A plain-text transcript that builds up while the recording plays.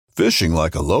Fishing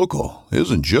like a local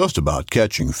isn't just about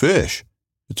catching fish.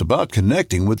 It's about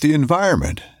connecting with the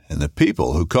environment and the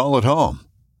people who call it home.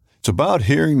 It's about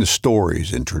hearing the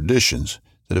stories and traditions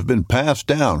that have been passed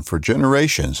down for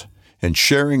generations and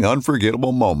sharing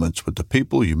unforgettable moments with the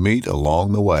people you meet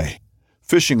along the way.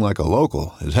 Fishing like a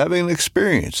local is having an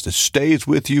experience that stays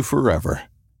with you forever.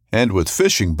 And with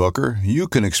Fishing Booker, you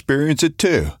can experience it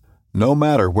too, no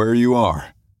matter where you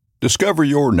are. Discover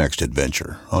your next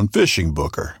adventure on Fishing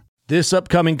Booker. This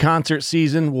upcoming concert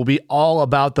season will be all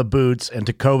about the boots, and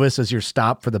Tecovas is your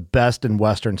stop for the best in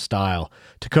Western style.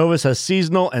 Tecovas has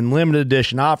seasonal and limited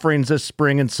edition offerings this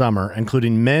spring and summer,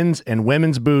 including men's and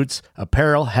women's boots,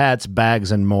 apparel, hats,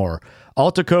 bags, and more.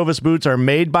 All Tecovas boots are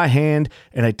made by hand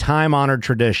in a time-honored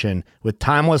tradition with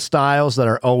timeless styles that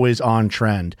are always on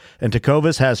trend. And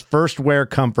Tecovas has first wear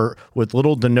comfort with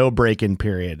little to no break-in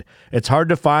period. It's hard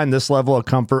to find this level of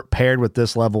comfort paired with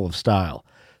this level of style.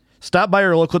 Stop by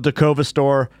your local Tecovas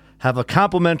store, have a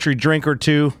complimentary drink or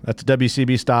two, that's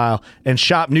WCB style, and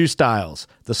shop new styles.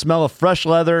 The smell of fresh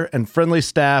leather and friendly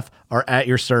staff are at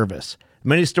your service.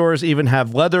 Many stores even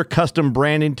have leather custom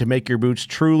branding to make your boots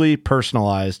truly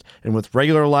personalized. And with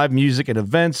regular live music and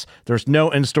events, there's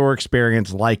no in-store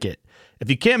experience like it.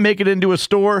 If you can't make it into a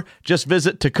store, just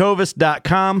visit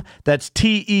tecovas.com. That's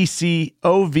TECOVAS.com.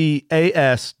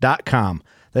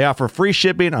 They offer free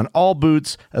shipping on all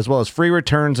boots, as well as free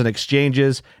returns and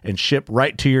exchanges, and ship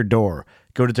right to your door.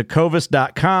 Go to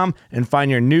tecovas.com and find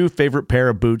your new favorite pair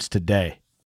of boots today.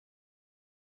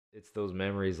 It's those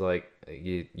memories, like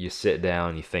you sit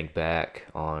down, you think back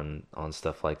on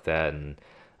stuff like that, and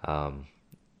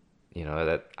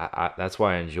that's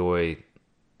why I enjoy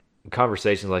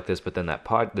conversations like this. But then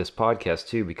this podcast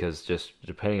too, because just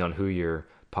depending on who you're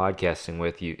podcasting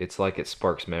with, it's like it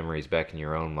sparks memories back in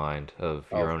your own mind of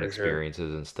your own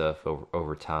experiences and stuff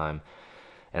over time.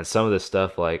 And some of this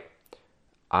stuff,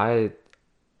 I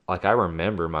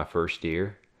remember my first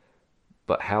year,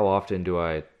 but how often do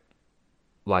I,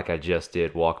 like I just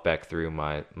did, walk back through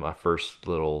my first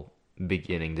little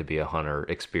beginning to be a hunter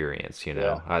experience,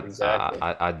 Yeah, exactly.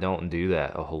 I don't do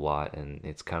that a whole lot, and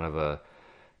it's kind of a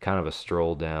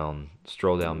stroll down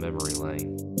memory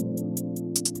lane.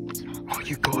 Oh,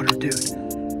 you got her,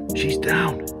 dude. She's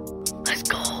down. Let's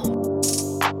go.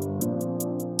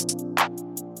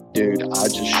 Dude, I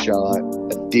just shot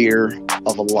a deer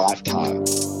of a lifetime.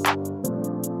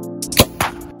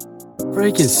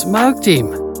 Freaking smoked him.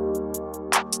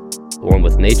 One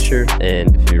with nature,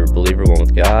 and if you're a believer, one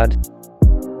with God.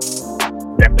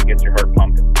 Definitely gets your heart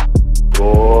pumping.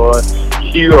 Boy,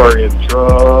 you are in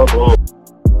trouble.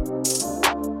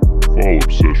 Fall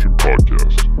Obsession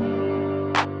Podcast.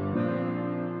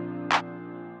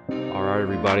 All right,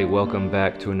 everybody, welcome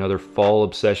back to another Fall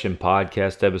Obsession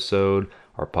Podcast episode.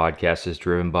 Our podcast is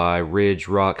driven by Ridge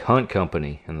Rock Hunt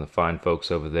Company and the fine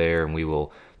folks over there, and we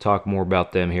will talk more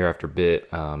about them here after a bit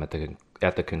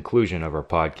at the conclusion of our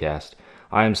podcast.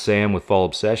 I am Sam with Fall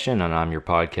Obsession, and I'm your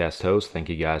podcast host. Thank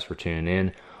you guys for tuning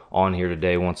in. On here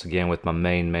today, once again, with my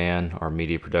main man, our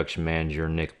media production manager,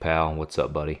 Nick Powell. What's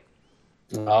up, buddy?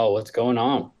 Oh, what's going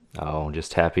on? Oh,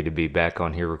 just happy to be back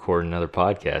on here recording another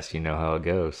podcast. You know how it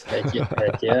goes. Heck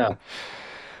yeah.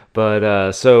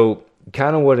 But so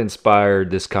kind of what inspired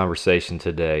this conversation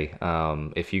today,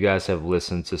 if you guys have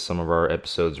listened to some of our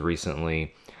episodes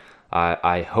recently,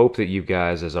 I hope that you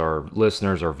guys, as our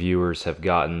listeners, our viewers, have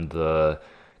gotten the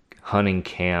hunting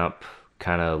camp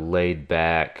kind of laid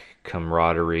back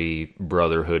camaraderie,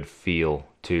 brotherhood feel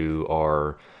to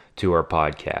our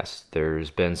podcast.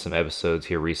 There's been some episodes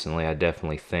here recently I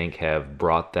definitely think have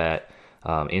brought that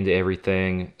into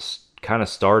everything. Kind of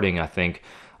starting, I think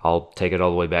I'll take it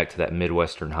all the way back to that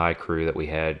Midwestern High crew that we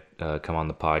had come on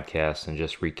the podcast and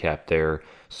just recap their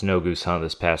snow goose hunt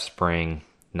this past spring,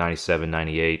 97,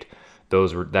 98. That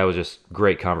was just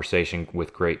great conversation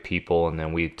with great people, and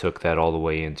then we took that all the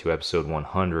way into episode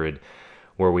 100,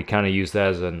 where we kind of used that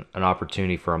as an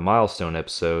opportunity for a milestone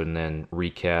episode, and then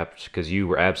recapped, because you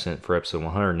were absent for episode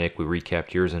 100, Nick, we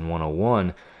recapped yours in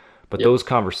 101, but Yep. Those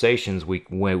conversations we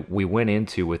went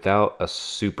into without a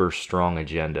super strong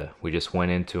agenda. We just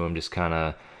went into them just kind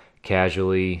of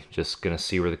casually, just going to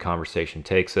see where the conversation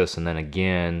takes us, and then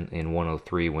again in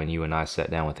 103 when you and I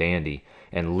sat down with Andy,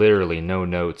 and literally no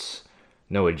notes,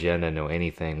 no agenda, no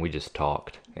anything, we just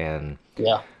talked. And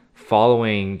Yeah.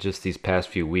 following just these past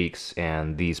few weeks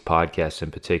and these podcasts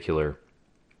in particular,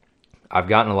 I've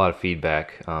gotten a lot of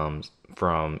feedback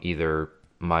from either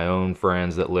my own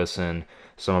friends that listen,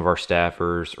 some of our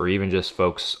staffers, or even just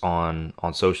folks on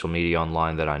social media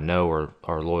online that I know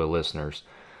are loyal listeners.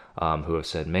 who have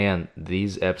said, man,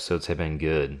 these episodes have been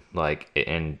good. Like,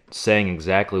 and saying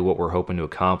exactly what we're hoping to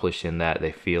accomplish in that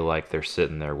they feel like they're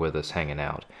sitting there with us hanging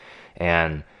out.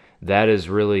 And that's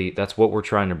what we're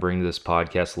trying to bring to this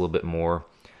podcast a little bit more.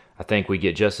 I think we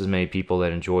get just as many people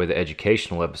that enjoy the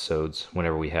educational episodes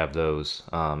whenever we have those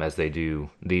as they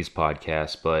do these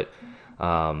podcasts. But,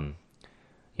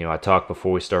 I talked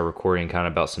before we started recording kind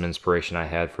of about some inspiration I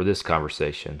had for this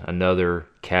conversation. Another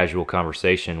casual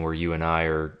conversation where you and I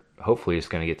are hopefully just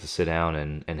going to get to sit down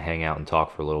and hang out and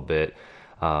talk for a little bit.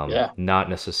 Not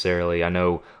necessarily. I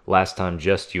know last time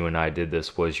just you and I did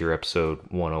this was your episode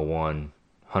 101,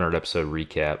 100 episode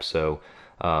recap. So,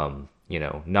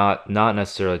 not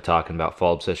necessarily talking about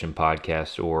Fall Obsession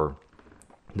podcast or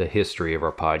the history of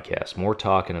our podcast. More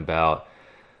talking about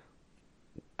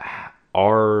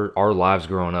our lives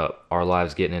growing up, our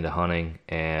lives getting into hunting,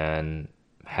 and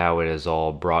how it has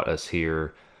all brought us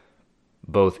here,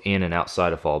 both in and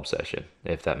outside of Fall Obsession,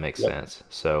 if that makes sense.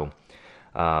 So,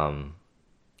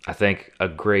 I think a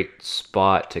great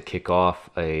spot to kick off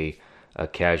a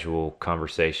casual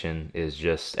conversation is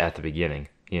just at the beginning,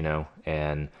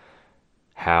 and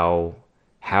how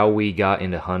we got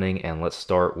into hunting. And let's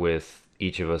start with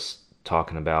each of us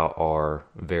talking about our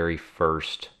very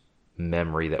first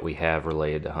memory that we have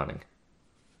related to hunting.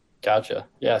 Gotcha.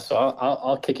 Yeah, so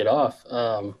I'll kick it off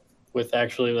with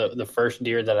actually the first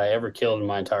deer that I ever killed in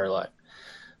my entire life.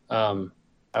 I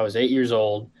was 8 years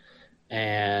old,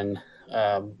 and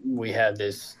we had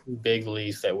this big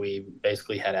lease that we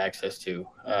basically had access to.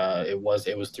 It was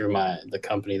through the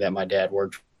company that my dad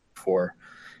worked for,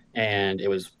 and it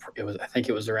was I think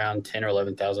it was around 10 or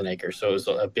 11,000 acres. So it was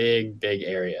a big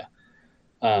area.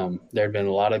 There had been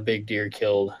a lot of big deer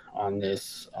killed on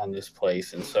this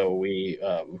place, and so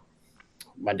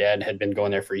my dad had been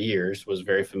going there for years, was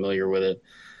very familiar with it,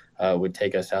 would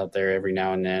take us out there every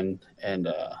now and then, and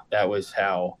that wasn't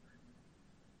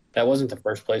the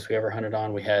first place we ever hunted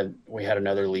on. We had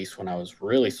another lease when I was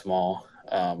really small.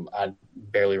 I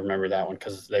barely remember that one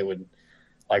because they would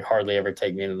hardly ever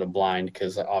take me into the blind,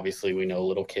 because obviously we know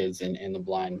little kids in the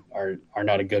blind are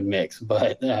not a good mix,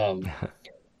 but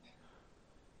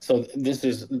so this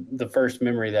is the first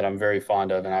memory that I'm very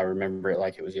fond of, and I remember it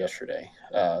like it was yesterday.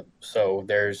 So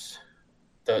there's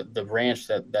the ranch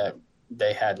that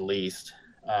they had leased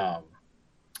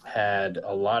had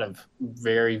a lot of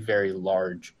very, very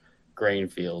large grain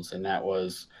fields, and that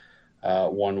was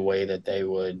one way that they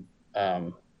would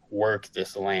work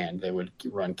this land. They would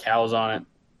run cows on it,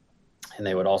 and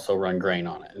they would also run grain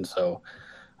on it. And so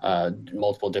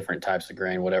multiple different types of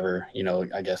grain, whatever,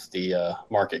 I guess the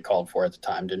market called for at the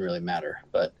time, didn't really matter.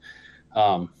 But,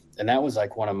 and that was I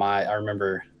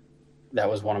remember that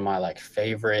was one of my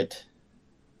favorite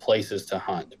places to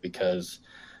hunt, because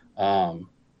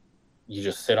you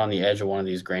just sit on the edge of one of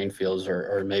these grain fields,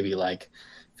 or maybe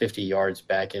 50 yards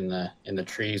back in the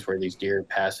trees where these deer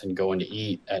pass and go in to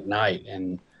eat at night.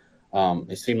 And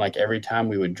it seemed like every time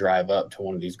we would drive up to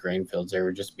one of these grain fields, there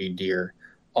would just be deer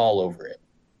all over it.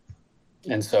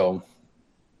 And so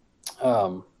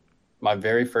my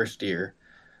very first deer,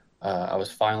 I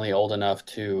was finally old enough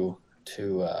to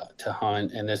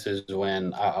hunt. And this is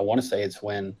when I want to say it's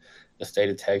when the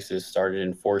state of Texas started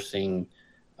enforcing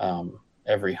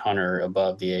every hunter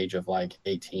above the age of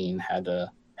 18 had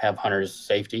to have hunter's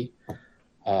safety.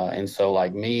 And so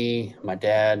me, my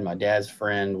dad's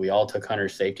friend, we all took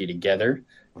hunter's safety together.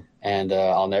 And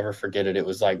I'll never forget it. It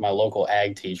was my local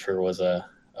ag teacher was a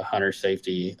hunter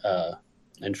safety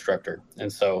instructor.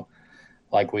 And so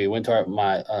we went to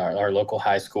our local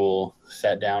high school,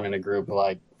 sat down in a group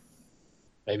of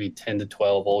maybe 10 to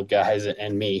 12 old guys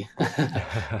and me.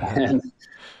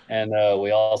 and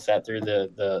we all sat through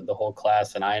the whole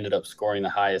class, and I ended up scoring the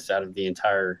highest out of the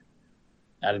entire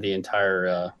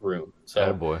room. So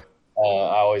oh boy.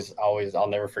 I'll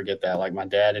never forget that. My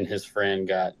dad and his friend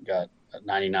got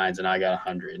 99s and I got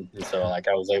 100. And so I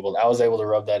was able to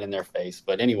rub that in their face.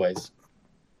 But anyways,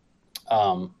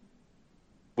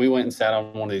 we went and sat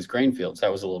on one of these grain fields.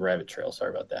 That was a little rabbit trail.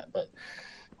 Sorry about that. But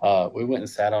we went and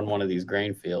sat on one of these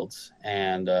grain fields,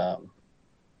 and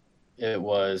it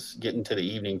was getting to the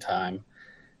evening time,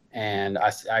 and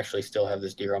I actually still have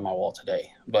this deer on my wall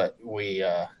today. But we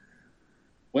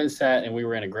went and sat, and we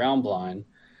were in a ground blind,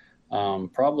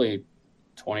 probably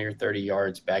 20 or 30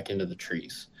 yards back into the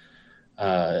trees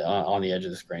on the edge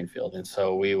of this grain field. And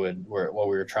so what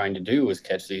we were trying to do was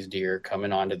catch these deer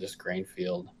coming onto this grain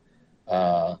field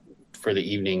for the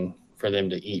evening, for them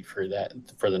to eat for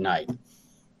the night.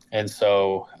 And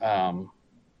so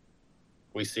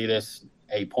we see this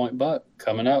 8-point buck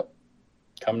coming up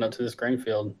to this grain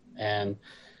field, and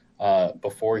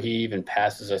before he even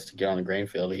passes us to get on the grain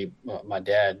field, my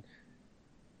dad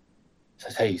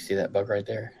says, "Hey, you see that buck right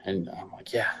there?" And I'm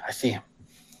like, "Yeah, I see him."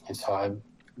 And so I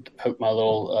poke my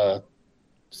little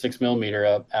 6mm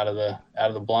up out of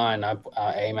the blind. I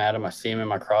aim at him. I see him in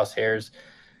my crosshairs,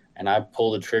 and I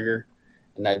pull the trigger,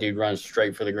 and that dude runs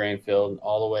straight for the grain field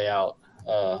all the way out,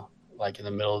 like in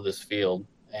the middle of this field.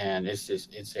 And it's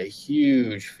a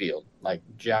huge field, like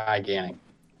gigantic.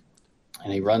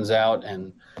 And he runs out,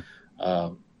 and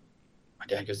my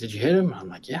dad goes, "Did you hit him?" I'm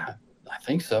like, "Yeah, I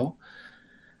think so."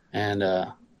 And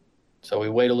so we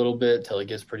wait a little bit till it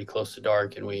gets pretty close to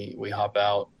dark, and we hop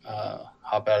out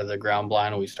of the ground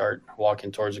blind, and we start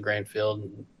walking towards the grain field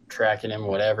and tracking him,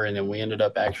 whatever. And then we ended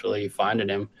up actually finding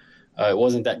him. It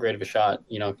wasn't that great of a shot,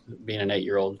 being an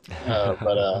 8-year-old,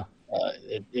 but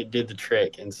it did the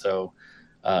trick. And so,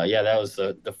 yeah, that was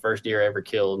the first deer I ever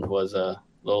killed, was a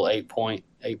little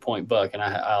 8-point buck. And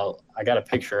I got a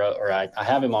picture of, or I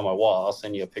have him on my wall. I'll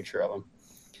send you a picture of him,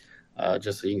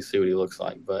 just so you can see what he looks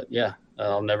like. But yeah,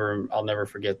 I'll never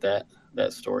forget that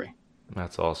story.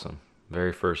 That's awesome.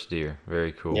 Very first deer.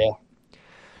 Very cool. Yeah.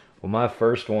 Well, my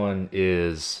first one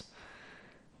is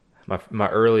my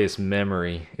earliest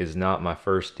memory is not my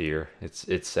first deer.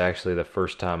 It's actually the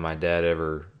first time my dad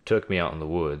ever took me out in the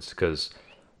woods, because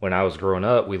when I was growing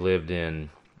up,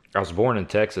 I was born in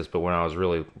Texas, but when I was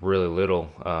really, really little,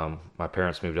 my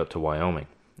parents moved up to Wyoming,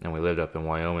 and we lived up in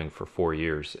Wyoming for 4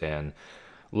 years. And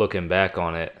looking back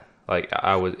on it,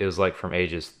 it was like from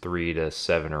ages 3 to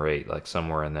 7 or 8, like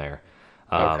somewhere in there.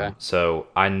 Okay. So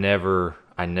I never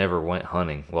went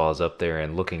hunting while I was up there,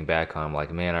 and looking back on, I'm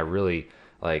like, man, I really,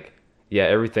 yeah,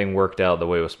 everything worked out the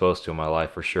way it was supposed to in my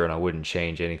life for sure, and I wouldn't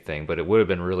change anything. But it would have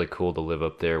been really cool to live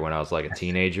up there when I was like a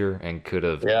teenager, and could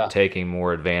have taken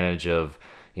more advantage of,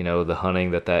 the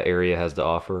hunting that area has to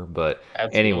offer. But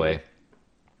Absolutely. Anyway,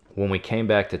 when we came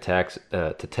back to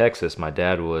Texas, my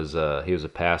dad was he was a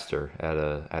pastor at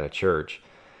a church,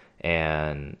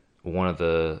 and one of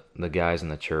the guys in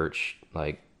the church,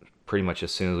 like, pretty much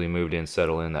as soon as we moved in,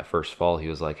 settled in that first fall, he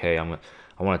was like, "Hey, I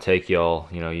want to take y'all,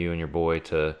 you and your boy,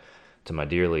 to my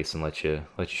deer lease and let you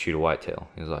shoot a whitetail."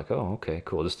 He was like, "Oh, okay,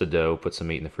 cool, just a doe, put some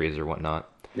meat in the freezer, whatnot."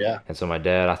 Yeah. And so my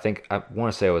dad, I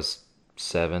want to say I was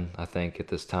 7, I think, at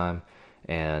this time.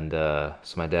 And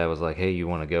so my dad was like, "Hey, you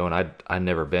want to go?" And I'd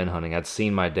never been hunting. I'd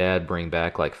seen my dad bring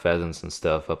back like pheasants and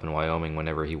stuff up in Wyoming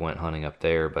whenever he went hunting up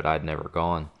there, but I'd never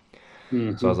gone.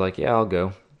 Mm-hmm. So I was like, "Yeah, I'll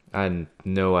go." I had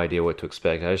no idea what to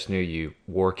expect. I just knew you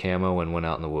wore camo and went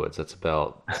out in the woods. That's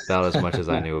about as much as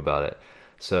I knew about it.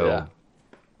 So Yeah.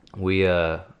 we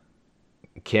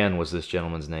Ken was this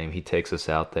gentleman's name. He takes us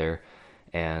out there,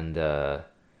 and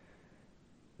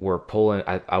we're pulling,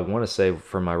 I want to say,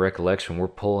 from my recollection, we're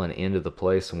pulling into the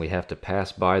place, and we have to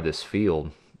pass by this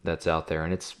field that's out there,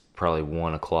 and it's probably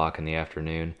 1 o'clock in the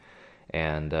afternoon,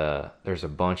 and there's a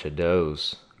bunch of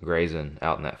does grazing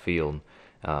out in that field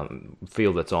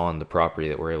that's on the property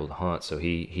that we're able to hunt. So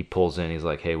he pulls in. He's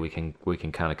like, "Hey, we can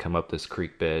kind of come up this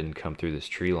creek bed and come through this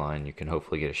tree line. You can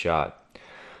hopefully get a shot."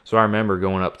 So I remember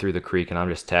going up through the creek, and I'm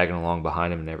just tagging along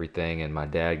behind him and everything, and my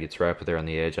dad gets right up there on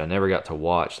the edge. I never got to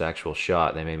watch the actual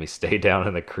shot. They made me stay down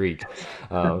in the creek.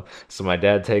 So my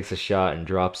dad takes a shot and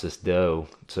drops this doe.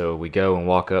 So we go and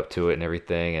walk up to it and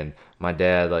everything, and my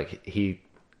dad,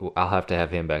 I'll have to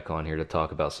have him back on here to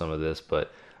talk about some of this,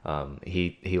 but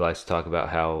he likes to talk about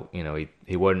how,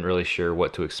 he wasn't really sure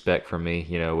what to expect from me,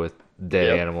 with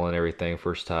dead animal and everything,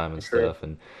 first time and Sure. stuff.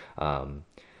 And,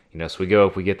 so we go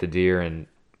up, we get the deer, and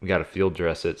we got to field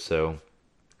dress it. So,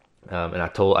 and I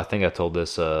think I told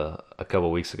this a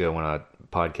couple weeks ago when I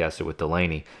podcasted with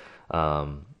Delaney.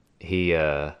 He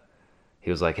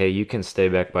was like, "Hey, you can stay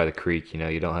back by the creek.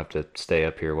 You don't have to stay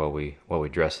up here while we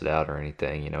dress it out or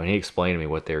anything. And he explained to me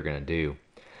what they were gonna do.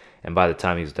 And by the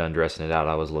time he was done dressing it out,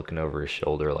 I was looking over his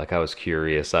shoulder, like I was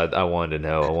curious. I wanted to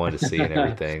know, I wanted to see and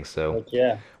everything. So Heck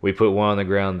yeah. we put one on the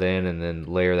ground then, and then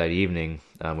later that evening,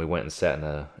 we went and sat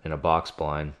in a box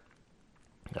blind,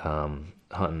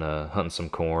 hunting some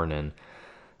corn. And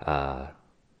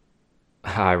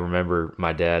I remember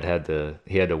my dad had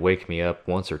to wake me up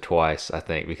once or twice, I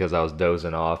think, because I was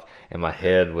dozing off and my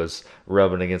head was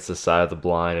rubbing against the side of the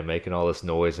blind and making all this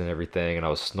noise and everything, and I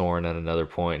was snoring at another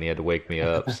point, and he had to wake me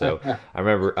up. So I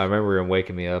remember him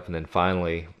waking me up, and then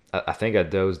finally I think I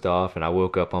dozed off and I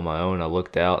woke up on my own. I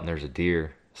looked out, and there's a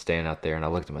deer standing out there, and I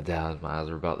looked at my dad. My eyes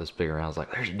were about this big around. I was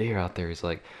like, "There's a deer out there." He's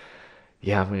like,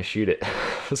 "Yeah, I'm gonna shoot it."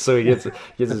 So he gets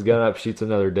his gun up, shoots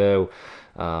another doe.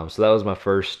 So that was my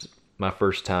first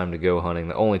time to go hunting,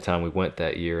 the only time we went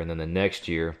that year. And then the next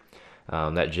year,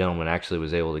 that gentleman actually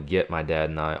was able to get my dad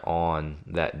and I on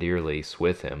that deer lease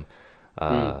with him.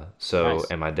 So, Nice.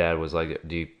 and my dad was like,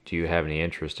 do you have any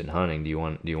interest in hunting? Do you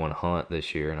want to hunt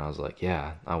this year? And I was like,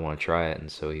 yeah, I want to try it.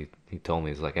 And so he told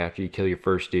me, he's like, after you kill your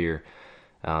first deer,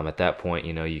 at that point,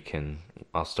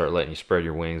 I'll start letting you spread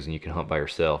your wings and you can hunt by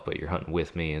yourself, but you're hunting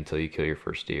with me until you kill your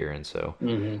first deer. And so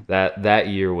that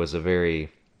year was a very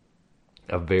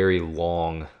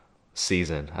long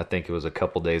season. I think it was a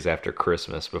couple days after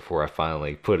Christmas before I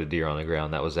finally put a deer on the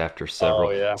ground. That was after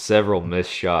several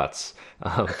missed shots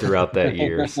throughout that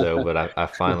year. So, but I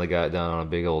finally got down on a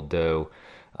big old doe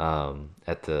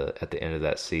at the end of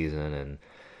that season and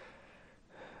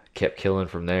kept killing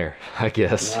from there, I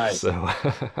guess. Nice. So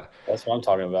That's what I'm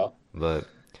talking about. but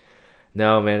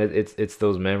no, man, it's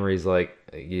those memories. Like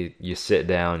you sit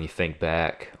down, you think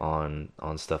back on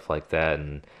stuff like that,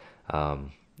 and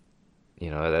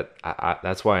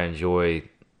that's why I enjoy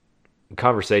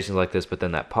conversations like this. But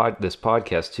then this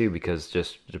podcast too, because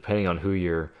just depending on who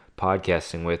you're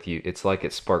podcasting with, it's like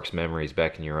it sparks memories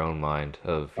back in your own mind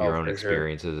of your own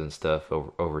experiences and stuff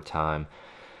over time.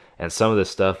 And some of this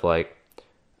stuff,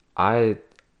 I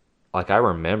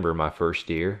remember my first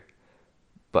deer,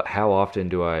 but how often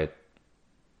do I,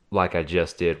 like I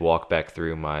just did, walk back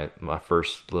through my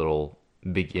first little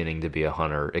beginning to be a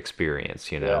hunter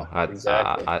experience, Yeah,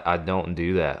 exactly. I don't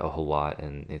do that a whole lot,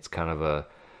 and it's kind of a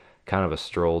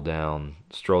stroll down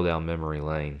memory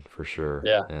lane for sure.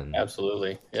 Yeah, And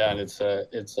absolutely. Yeah, and it's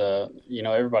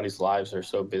everybody's lives are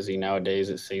so busy nowadays,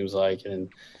 it seems like,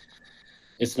 and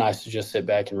it's nice to just sit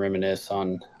back and reminisce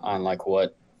on like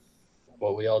what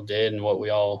we all did and what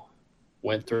we all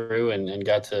went through and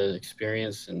got to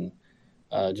experience and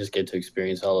just get to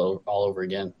experience all over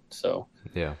again. So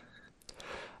yeah.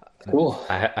 cool.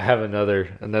 I have another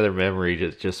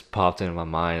memory just popped into my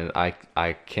mind.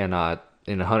 I cannot,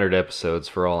 in 100 episodes,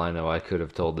 for all I know, I could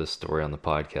have told this story on the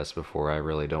podcast before. I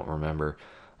really don't remember.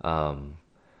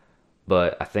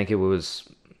 But I think it was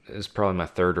probably my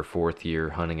third or fourth year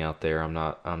hunting out there. I'm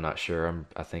not sure.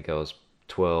 I think I was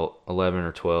 11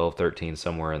 or 12, 13,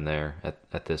 somewhere in there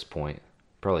at this point.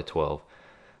 Probably 12.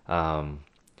 And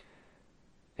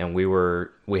we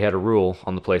had a rule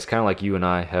on the place, kind of like you and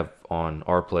I have on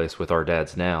our place with our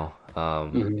dads now.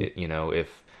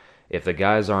 If the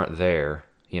guys aren't there,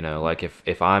 like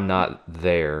if I'm not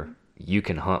there, you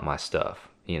can hunt my stuff.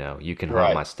 You can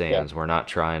hunt my stands. Yeah. We're not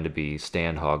trying to be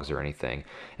stand hogs or anything.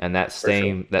 And that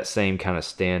same kind of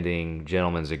standing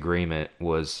gentleman's agreement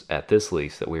was at this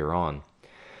lease that we were on.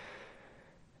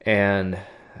 And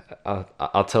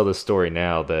I'll tell this story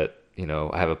now that,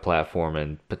 I have a platform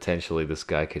and potentially this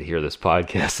guy could hear this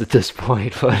podcast at this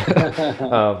point.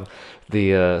 But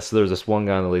so there's this one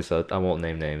guy on the lease, I won't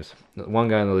name names. One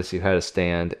guy on the lease who had a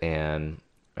stand, and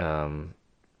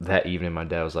that evening my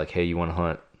dad was like, "Hey, you want to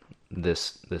hunt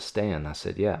this stand?" I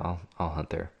said, "Yeah, I'll hunt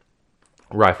there."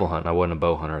 Rifle hunt. I wasn't a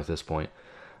bow hunter at this point.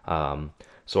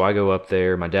 So I go up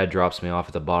there. My dad drops me off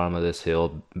at the bottom of this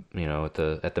hill, at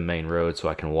the main road, so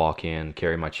I can walk in,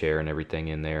 carry my chair and everything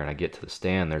in there. And I get to the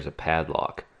stand. There's a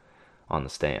padlock on the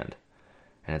stand,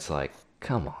 and it's like,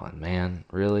 come on, man,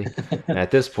 really? And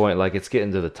at this point, it's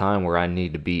getting to the time where I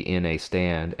need to be in a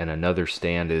stand, and another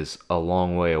stand is a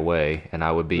long way away, and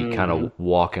I would be kind of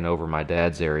walking over my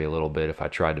dad's area a little bit if I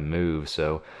tried to move.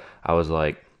 So I was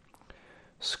like,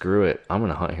 screw it, I'm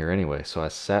gonna hunt here anyway. So I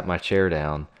sat my chair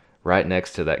down right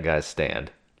next to that guy's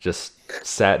stand, just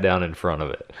sat down in front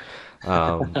of it.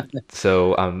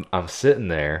 So I'm sitting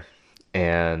there,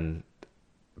 and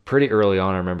pretty early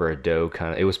on, I remember a doe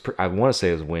I want to say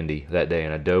it was windy that day,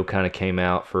 and a doe kind of came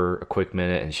out for a quick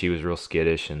minute, and she was real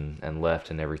skittish and left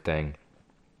and everything.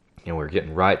 And we're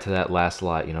getting right to that last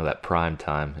light, that prime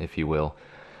time, if you will.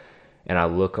 And I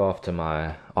look off to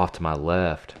my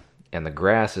left, and the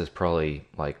grass is probably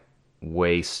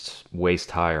waist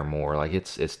high or more.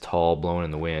 It's tall, blowing in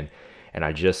the wind, and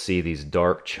I just see these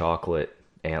dark chocolate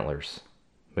antlers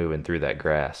moving through that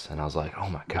grass, and I was like, oh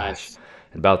my gosh. Nice.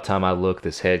 And about the time I look,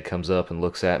 this head comes up and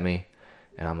looks at me,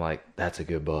 and I'm like, that's a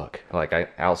good buck.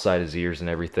 Outside his ears and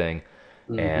everything.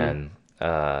 And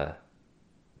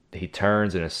he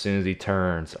turns, and as soon as he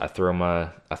turns, I throw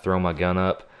my gun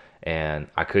up, and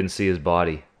I couldn't see his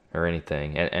body or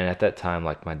anything. And at that time,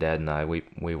 my dad and I,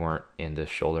 we weren't into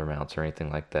shoulder mounts or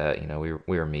anything like that.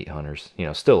 We were meat hunters,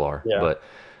 still are. Yeah. But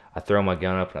I throw my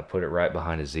gun up and I put it right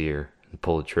behind his ear and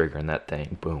pull the trigger, and that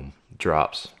thing, boom,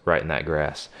 drops right in that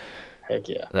grass. Heck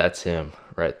yeah. That's him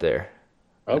right there.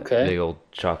 Okay. That big old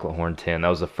chocolate horn 10. That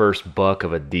was the first buck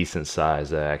of a decent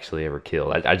size that I actually ever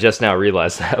killed. I just now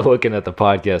realized that looking at the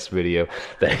podcast video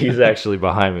that he's actually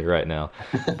behind me right now.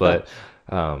 But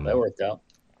that worked out.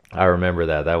 I remember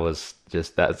that.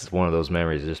 That's one of those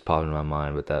memories that just popped in my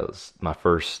mind. But that was my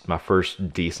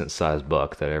first decent sized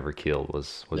buck that I ever killed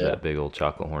was that big old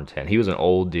chocolate horn 10. He was an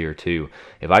old deer too.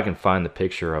 If I can find the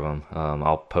picture of him,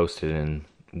 I'll post it in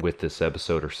with this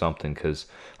episode or something, because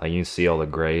like you can see all the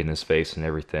gray in his face and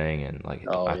everything, and like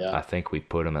I think we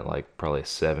put him at like probably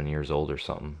 7 years old or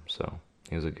something. So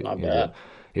he was a good,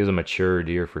 he was a mature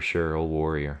deer for sure, old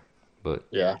warrior. But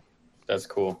yeah, that's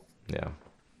cool. Yeah.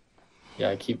 Yeah,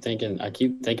 I keep thinking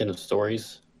of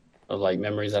stories of like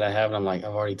memories that I have, and I'm like,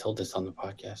 I've already told this on the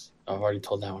podcast. I've already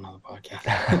told that one on the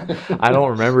podcast. I don't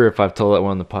remember if I've told that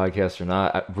one on the podcast or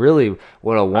not.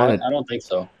 What I wanted. I don't think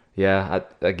so. Yeah,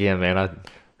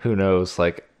 who knows?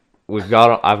 Like I've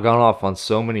gone off on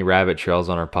so many rabbit trails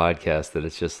on our podcast that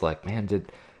it's just like, man,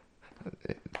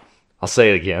 I'll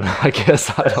say it again. I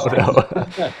guess I don't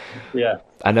know. Yeah.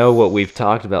 I know what we've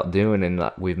talked about doing,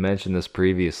 and we've mentioned this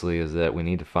previously, is that we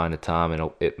need to find a time, and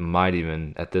it might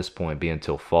even at this point be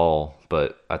until fall,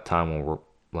 but a time when we're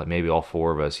like maybe all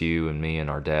four of us, you and me and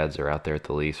our dads, are out there at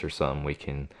the lease or something. We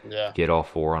can get all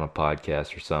four on a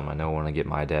podcast or something. I know I want to get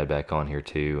my dad back on here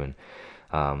too, and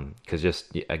because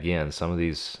just again, some of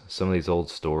these old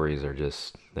stories are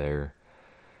just they're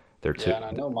too. Yeah, and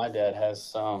I know my dad has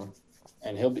some,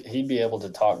 and he'd be able to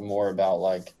talk more about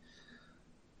like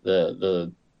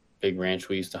the big ranch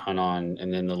we used to hunt on,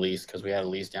 and then the lease, because we had a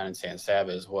lease down in San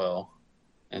Saba as well,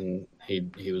 and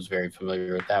he was very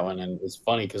familiar with that one. And it's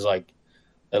funny because like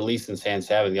at least in San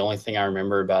Saba, the only thing I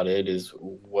remember about it is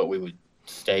what we would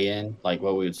stay in, like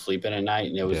what we would sleep in at night,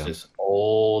 and it was this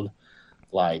old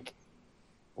like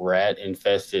rat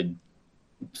infested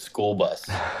school bus.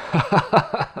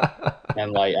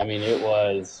 And like, I mean, it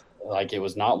was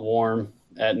not warm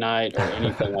at night or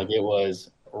anything. Like it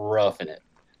was rough in it.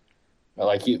 But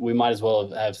like we might as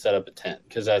well have set up a tent,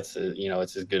 because that's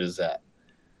it's as good as that.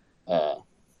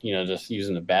 Just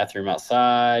using the bathroom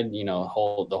outside, the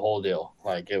whole deal.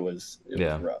 Like it was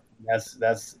rough.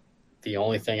 That's the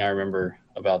only thing I remember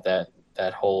about that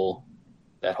whole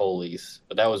lease.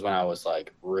 But that was when I was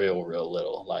like real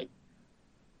little, like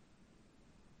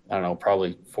I don't know,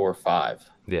 probably 4 or 5.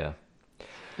 Yeah.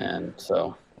 And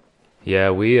so.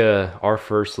 Yeah, we our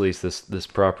first lease, this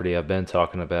property I've been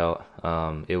talking about,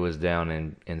 it was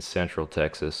down in Central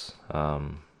Texas,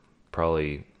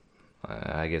 probably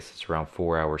I guess it's around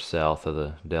 4 hours south of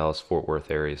the Dallas-Fort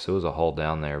Worth area. So it was a haul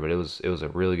down there, but it was a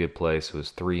really good place. It was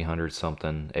 300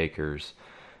 something acres,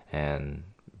 and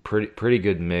pretty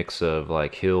good mix of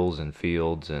like hills and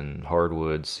fields and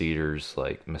hardwoods, cedars,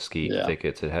 like mesquite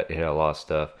thickets. It had a lot of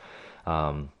stuff.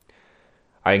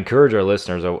 I encourage our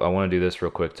listeners, I want to do this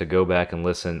real quick, to go back and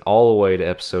listen all the way to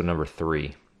episode number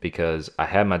 3, because I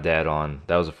had my dad on.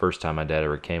 That was the first time my dad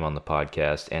ever came on the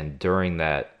podcast, and during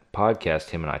that podcast,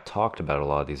 him and I talked about a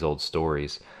lot of these old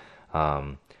stories.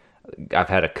 I've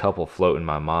had a couple float in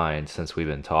my mind since we've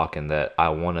been talking that I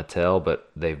want to tell, but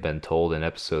they've been told in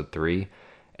episode 3,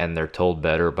 and they're told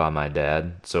better by my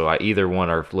dad. So I either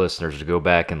want our listeners to go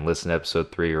back and listen to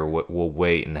episode 3, or we'll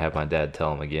wait and have my dad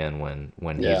tell them again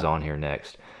when he's on here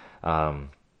next.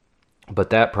 But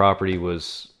that property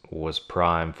was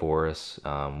prime for us.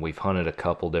 We've hunted a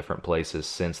couple different places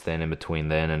since then, in between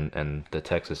then and the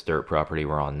Texas dirt property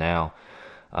we're on now.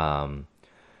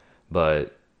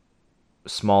 But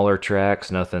smaller tracks,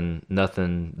 nothing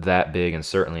that big, and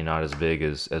certainly not as big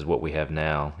as what we have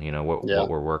now, what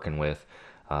we're working with.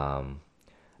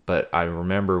 But I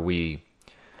remember we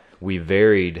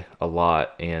varied a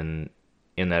lot in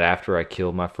that after I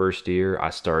killed my first deer,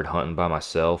 I started hunting by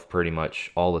myself pretty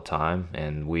much all the time.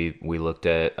 And we looked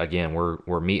at, again,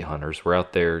 we're meat hunters. We're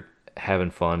out there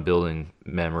having fun, building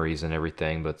memories and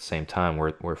everything, but at the same time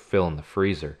we're filling the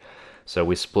freezer. So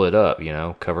we split up,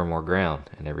 cover more ground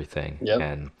and everything. Yep.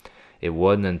 And it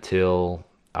wasn't until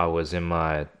I was in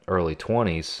my early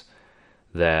 20s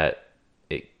that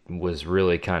was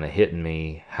really kind of hitting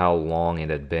me how long it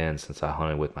had been since I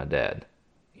hunted with my dad.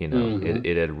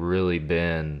 It had really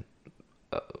been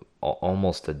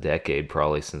almost a decade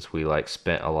probably since we like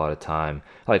spent a lot of time.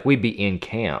 Like we'd be in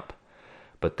camp,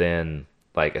 but then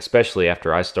like especially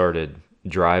after I started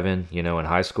driving, in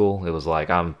high school, it was like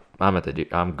I'm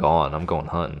gone, I'm going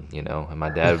hunting, and my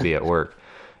dad would be at work,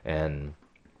 and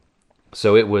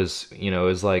so it was, it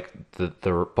was like the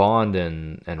bond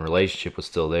and relationship was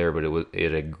still there, but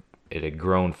it had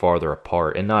grown farther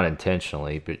apart, and not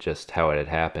intentionally, but just how it had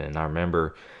happened. And I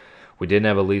remember we didn't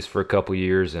have a lease for a couple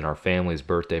years, and our family's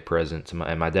birthday present to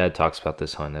and my dad talks about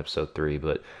this hunt in episode 3,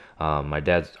 but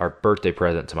our birthday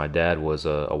present to my dad was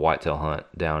a whitetail hunt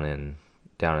down in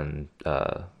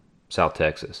South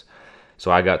Texas. So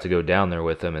I got to go down there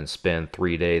with him and spend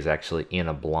 3 days actually in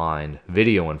a blind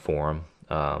videoing for him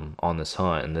on this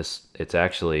hunt. And it's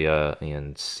actually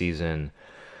in season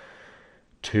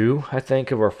 2, I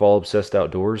think, of our Fall Obsessed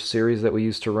Outdoors series that we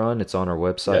used to run. It's on our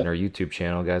website and our YouTube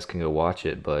channel. Guys can go watch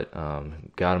it. But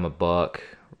got him a buck.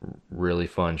 Really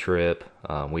fun trip.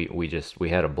 We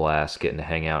had a blast getting to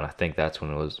hang out. And I think that's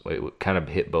when it kind of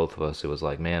hit both of us. It was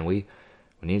like, man, we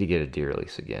need to get a deer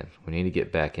lease again. We need to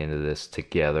get back into this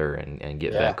together and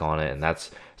get back on it. And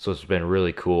so it's been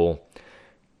really cool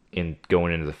in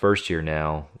going into the first year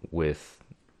now with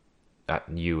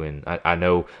you. And I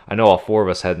know all 4 of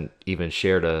us hadn't even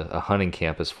shared a hunting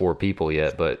camp as 4 people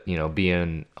yet, but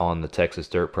being on the Texas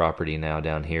Dirt property now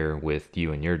down here with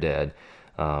you and your dad,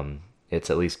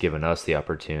 it's at least given us the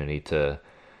opportunity to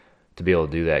be able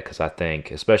to do that. Because I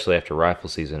think, especially after rifle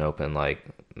season opened, like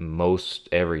most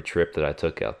every trip that I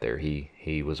took out there,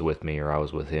 he was with me or I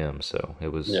was with him. So it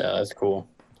was that's cool.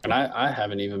 And I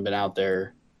haven't even been out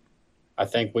there. I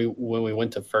think when we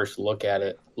went to first look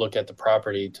at the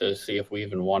property to see if we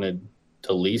even wanted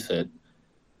to lease it,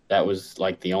 that was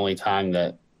like the only time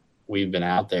that we've been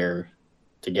out there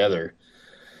together.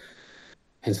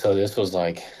 And so this was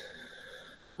like,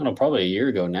 I don't know, probably a year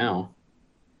ago now,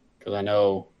 because I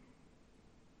know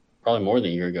probably more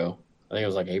than a year ago. I think it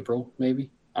was like April, maybe.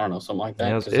 I don't know, something like that.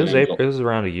 Yeah, it was April. It was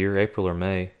around a year, April or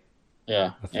May.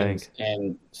 Yeah, I think.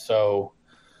 And so,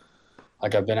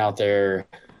 like, I've been out there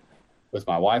with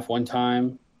my wife one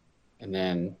time, and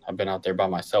then I've been out there by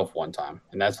myself one time,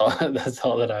 and that's all. That's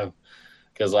all that I've.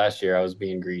 Because last year I was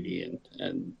being greedy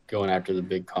and going after the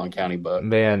big Collin County buck.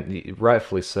 Man,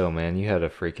 rightfully so, man. You had a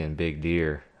freaking big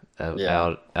deer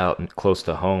out close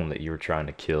to home that you were trying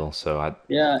to kill. So I'd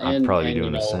probably be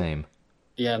doing the same.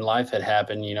 Yeah, and life had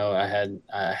happened.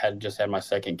 I had just had my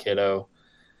second kiddo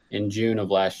in June of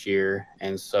last year,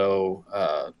 and so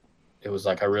it was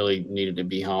like I really needed to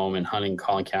be home. And hunting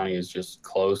Collin County is just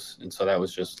close, and so that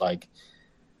was just like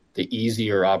the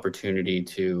easier opportunity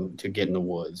to get in the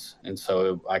woods. And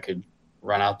so I could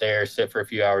run out there, sit for a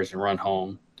few hours, and run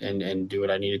home and do what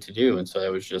I needed to do. And so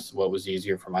that was just what was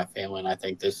easier for my family. And I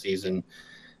think this season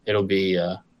it'll be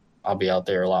I'll be out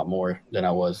there a lot more than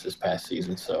I was this past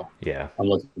season. So yeah, I'm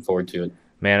looking forward to it.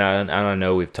 Man, I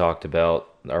know we've talked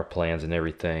about our plans and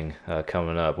everything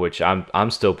coming up, which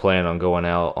I'm still planning on going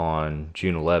out on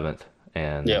June 11th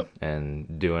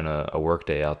and doing a work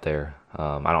day out there.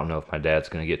 I don't know if my dad's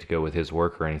going to get to go with his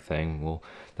work or anything. Well,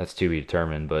 that's to be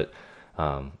determined. But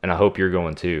and I hope you're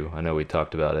going too. I know we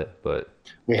talked about it, but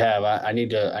we have. I need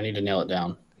to nail it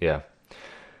down. Yeah,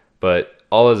 but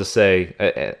all as to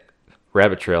say,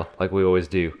 rabbit trail like we always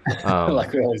do.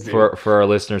 Like we always do. For our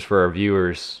listeners, for our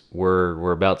viewers,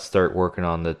 we're about to start working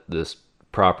on this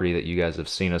property that you guys have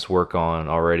seen us work on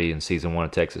already in season 1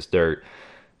 of Texas Dirt.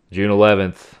 June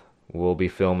 11th. We'll be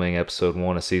filming episode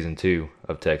 1 of season 2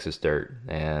 of Texas Dirt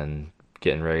and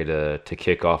getting ready to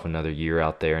kick off another year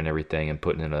out there and everything and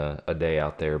putting in a day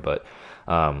out there. But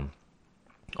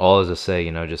all as I say,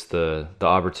 just the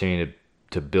opportunity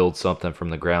to build something from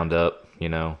the ground up,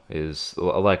 is,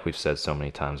 like we've said so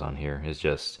many times on here, is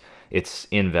just, it's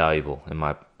invaluable in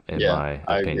my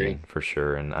opinion, for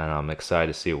sure. And I'm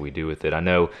excited to see what we do with it. I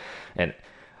know, and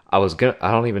I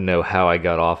don't even know how I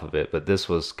got off of it, but this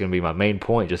was going to be my main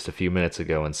point just a few minutes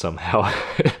ago, and somehow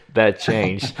that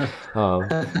changed.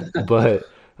 But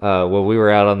when we were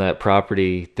out on that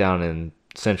property down in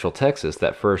Central Texas,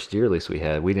 that first year lease we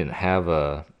had, we didn't have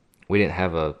a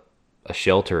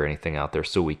shelter or anything out there,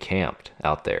 so we camped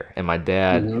out there. And my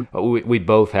dad, we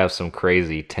both have some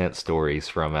crazy tent stories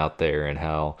from out there, and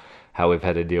how we've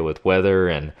had to deal with weather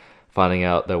and finding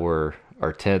out that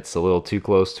our tent's a little too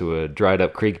close to a dried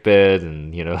up creek bed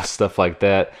and, stuff like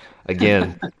that.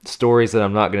 Again, stories that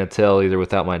I'm not going to tell either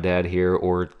without my dad here,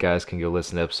 or guys can go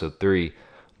listen to episode 3.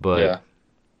 But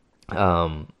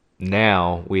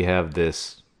now we have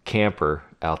this camper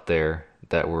out there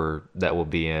that we'll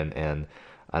be in. And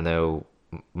I know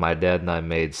my dad and I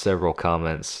made several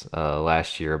comments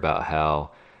last year about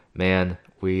how, man,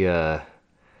 we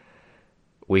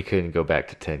couldn't go back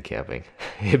to tent camping.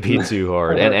 It'd be too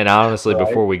hard. And honestly,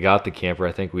 before we got the camper,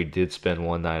 I think we did spend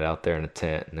one night out there in a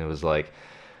tent, and it was like,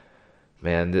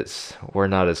 man, we're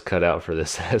not as cut out for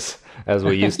this as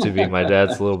we used to be. My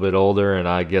dad's a little bit older, and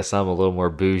I guess I'm a little more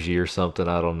bougie or something.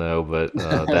 I don't know, but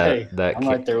I'm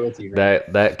right there with you.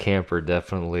 That camper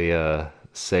definitely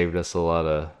saved us a lot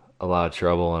of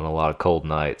trouble and a lot of cold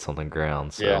nights on the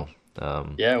ground. So.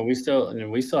 We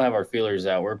still have our feelers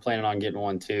out. We're planning on getting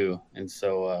one too, and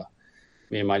so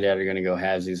me and my dad are going to go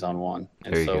halvesies on one.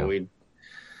 And so if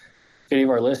any of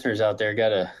our listeners out there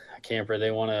got a camper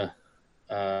they want to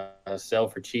sell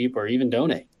for cheap, or even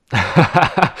donate.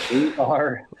 We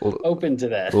are open to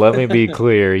that. Let me be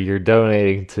clear. You're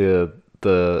donating to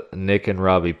the Nick and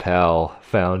Robbie Powell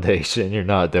Foundation. You're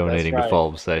not donating to Fall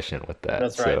Obsession with that.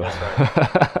 That's right.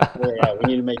 That's right. We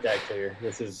need to make that clear.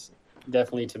 This is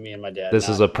definitely to me and my dad. This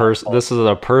is a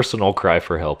personal cry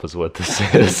for help, is what this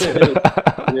is. It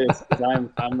is.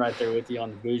 I'm right there with you on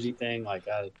the bougie thing. Like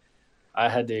I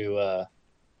had to.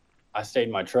 I stayed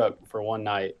in my truck for one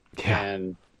night,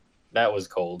 and that was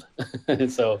cold.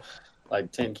 And so,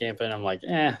 like tent camping, I'm like,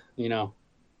 man, I'd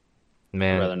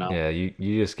rather not. Yeah, you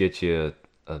just get you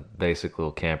a basic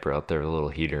little camper out there with a little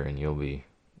heater, and you'll be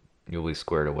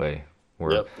squared away.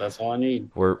 Yep, that's all I need.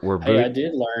 I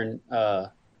did learn.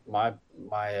 My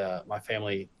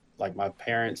family, like my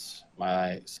parents,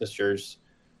 my sisters,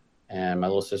 and my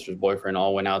little sister's boyfriend,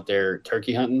 all went out there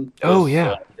turkey hunting.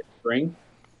 This spring.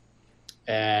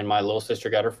 And my little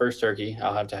sister got her first turkey.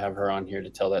 I'll have to have her on here to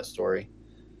tell that story,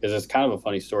 because it's kind of a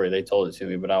funny story. They told it to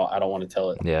me, but I don't want to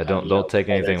tell it. Yeah, don't take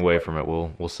anything away from it.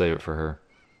 We'll save it for her.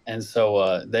 And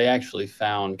so they actually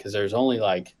found, because there's only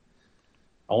I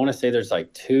want to say there's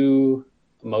 2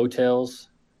 motels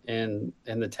in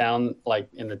the town,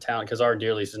 because our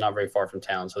deer lease is not very far from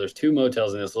town. So there's 2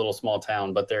 motels in this little small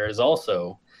town, but there is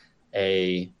also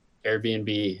a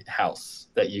Airbnb house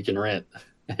that you can rent.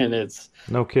 And it's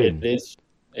no kidding. And it's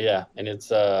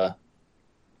trying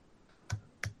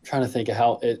to think of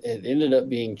how it ended up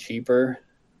being cheaper,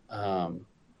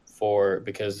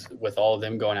 because with all of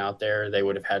them going out there, they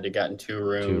would have had to gotten 2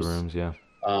 rooms. 2 rooms, yeah.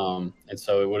 And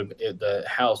so the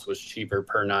house was cheaper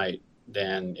per night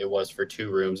than it was for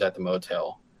 2 rooms at the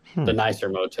motel. The nicer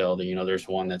motel, there's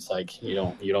one that's you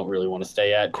don't really want to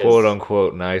stay at, quote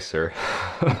unquote nicer.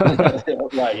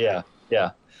 Right?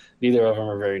 Yeah. Neither of them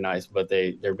are very nice, but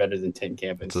they're better than tent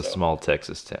camping. It's a small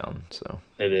Texas town, so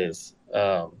it is.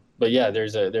 But yeah,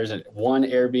 there's one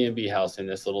Airbnb house in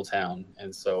this little town,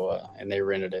 and so and they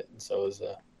rented it, and so it was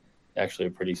actually a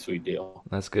pretty sweet deal.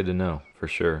 That's good to know for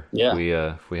sure. Yeah.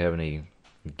 If we have any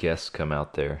guests come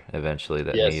out there eventually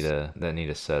that need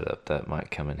a setup, that might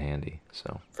come in handy.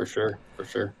 So for sure.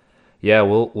 Yeah,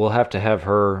 we'll have to have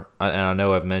her, and I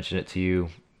know I've mentioned it to you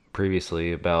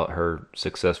previously about her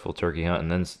successful turkey hunt,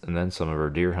 and then some of her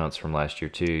deer hunts from last year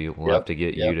too. We'll have to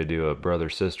get you to do a brother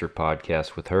sister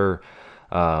podcast with her.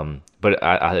 But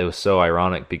it was so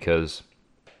ironic, because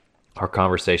our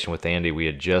conversation with Andy, we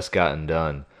had just gotten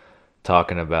done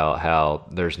talking about how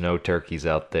there's no turkeys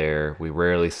out there. We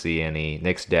rarely see any.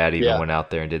 Nick's dad even went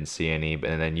out there and didn't see any.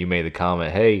 And then you made the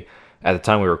comment, hey, at the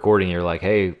time we were recording, you're like,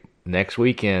 hey, next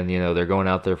weekend, they're going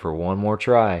out there for one more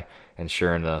try. And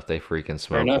sure enough, they freaking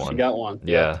smoked one. She got one.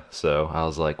 Yeah. So I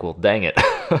was like, well, dang it.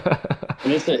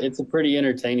 And it's a pretty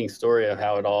entertaining story of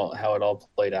how it all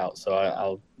played out.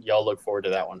 So y'all look forward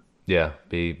to that one. Yeah,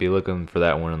 be looking for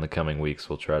that one in the coming weeks.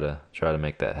 We'll try to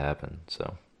make that happen.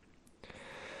 So,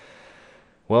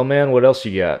 well, man, what else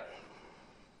you got?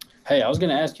 Hey, I was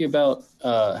going to ask you about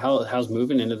how's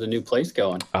moving into the new place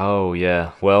going. Oh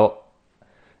yeah, well,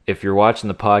 if you're watching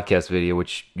the podcast video,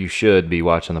 which you should be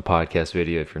watching the podcast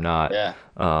video if you're not,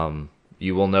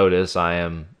 you will notice I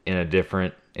am in a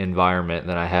different environment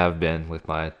than I have been with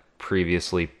my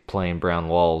previously plain brown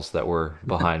walls that were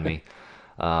behind me.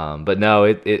 But no,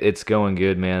 it's going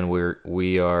good, man.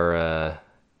 We are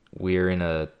in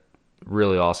a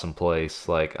really awesome place.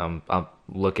 Like I'm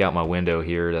look out my window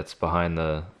here that's behind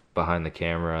the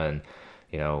camera, and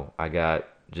I got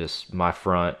just my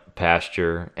front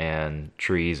pasture and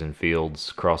trees and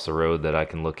fields across the road that I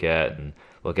can look at, and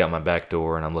look out my back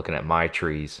door and I'm looking at my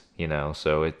trees,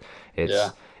 so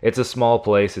it's a small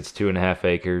place. It's 2.5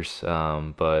 acres.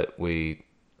 But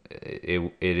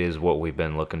it is what we've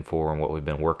been looking for and what we've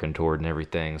been working toward and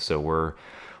everything. So we're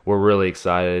really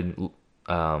excited.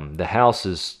 The house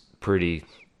is pretty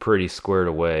squared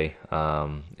away.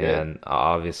 And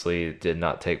obviously it did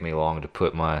not take me long to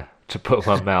put my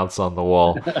mounts on the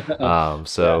wall.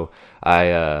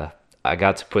 I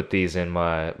got to put these in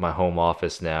my home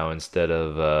office now instead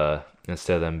of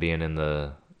them being in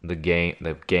the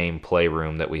game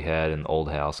playroom that we had in the old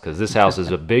house, because this house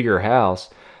is a bigger house,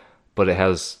 but it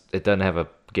doesn't have a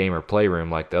gamer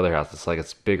playroom like the other house. It's like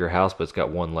it's a bigger house, but it's got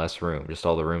one less room. Just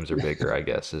all the rooms are bigger, I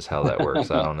guess, is how that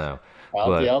works. I don't know.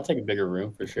 I'll take a bigger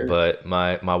room for sure. But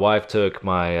my wife took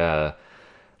my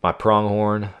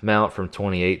pronghorn mount from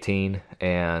 2018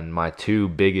 and my 2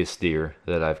 biggest deer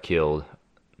that I've killed.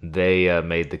 They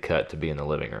made the cut to be in the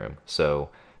living room. So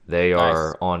they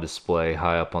are on display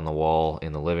high up on the wall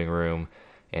in the living room,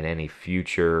 and any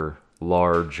future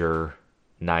larger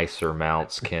nicer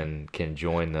mounts can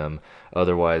join them.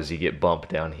 Otherwise, you get bumped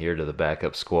down here to the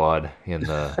backup squad in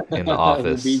the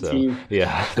office. The B So team.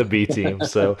 yeah, the B team.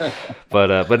 So,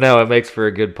 but no, it makes for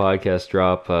a good podcast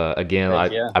drop. Again,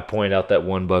 Heck yeah. I pointed out that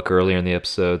 $1 earlier in the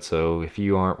episode. So if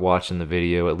you aren't watching the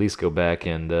video, at least go back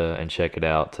and check it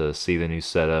out to see the new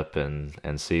setup and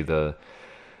see that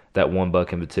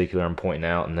 $1 in particular I'm pointing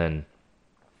out. And then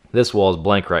this wall is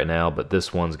blank right now, but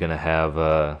this one's gonna have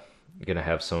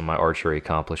some of my archery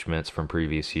accomplishments from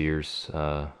previous years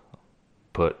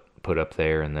put up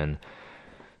there, and then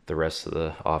the rest of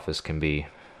the office can be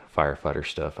firefighter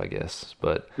stuff, I guess.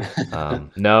 But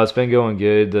no, it's been going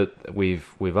good. That we've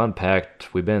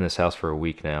unpacked. We've been in this house for a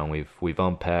week now, and we've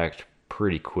unpacked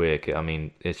pretty quick. I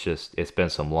mean, it's been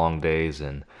some long days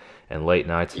and late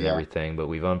nights and everything, but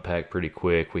we've unpacked pretty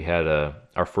quick. We had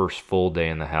our first full day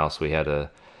in the house. We had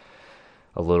a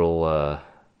little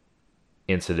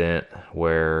incident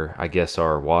where I guess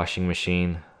our washing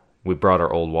machine, we brought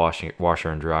our old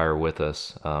washer and dryer with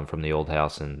us from the old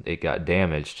house, and it got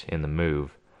damaged in the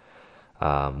move.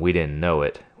 We didn't know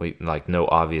it. No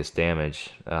obvious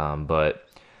damage, but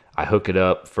I hook it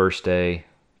up first day,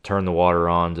 turn the water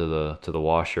on to the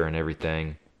washer and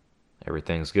everything.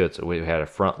 Everything's good. So we had a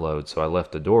front load, so I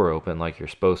left the door open like you're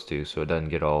supposed to, so it doesn't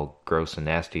get all gross and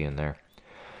nasty in there.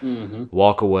 Mm-hmm.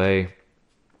 Walk away,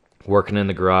 working in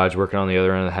the garage, working on the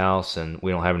other end of the house, and we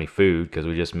don't have any food because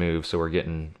we just moved, so we're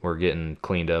getting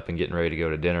cleaned up and getting ready to go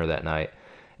to dinner that night.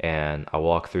 And I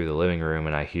walk through the living room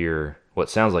and I hear what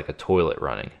sounds like a toilet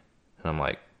running, and I'm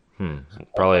like,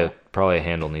 probably a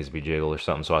handle needs to be jiggled or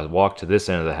something. So I walk to this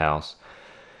end of the house,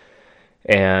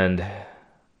 and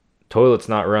toilet's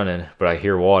not running, but I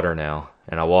hear water now.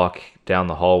 And I walk down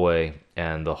the hallway,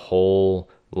 and the whole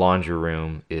laundry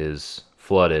room is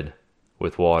flooded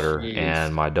with water. Jeez.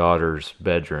 And my daughter's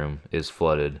bedroom is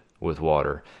flooded with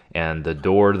water. And the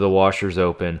door to the washer's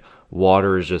open.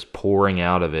 Water is just pouring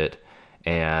out of it,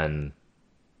 and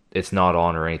it's not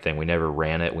on or anything. We never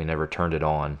ran it. We never turned it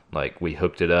on. Like, we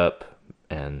hooked it up,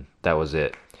 and that was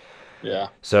it. Yeah.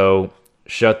 So,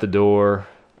 shut the door,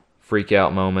 freak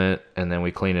out moment, and then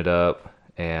we clean it up,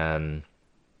 and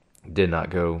did not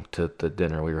go to the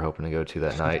dinner we were hoping to go to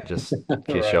that night, just in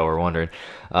case Right. y'all were wondering.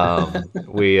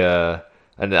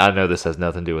 And I know this has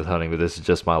nothing to do with hunting, but this is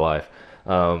just my life.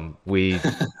 We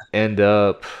end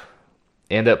up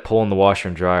pulling the washer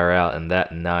and dryer out, and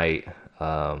that night,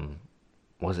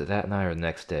 was it that night or the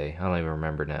next day? I don't even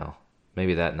remember now.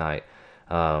 Maybe that night.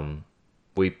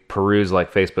 We perused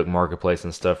like Facebook Marketplace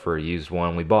and stuff for a used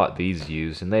one. We bought these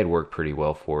used, and they'd worked pretty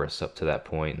well for us up to that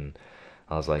point. And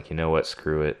I was like, you know what?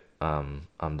 Screw it. I'm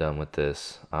done with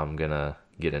this. I'm gonna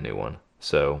get a new one.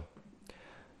 So,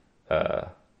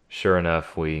 sure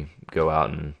enough, we go out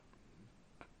and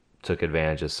took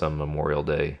advantage of some Memorial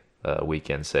Day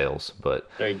weekend sales. But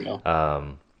There you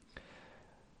go.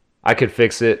 I could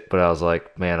fix it, but I was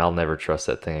like, man, I'll never trust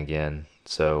that thing again.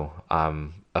 So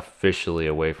I'm officially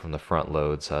away from the front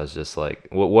load. So I was just like,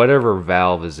 whatever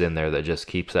valve is in there that just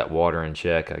keeps that water in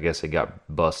check, I guess it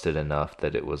got busted enough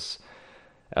that it was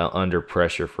under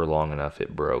pressure for long enough,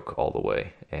 it broke all the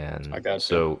way. And I got you.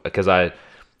 so, because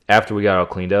after we got all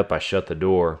cleaned up, I shut the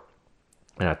door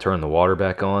and I turned the water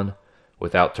back on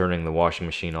without turning the washing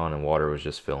machine on, and water was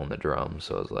just filling the drum.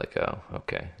 So I was like, oh,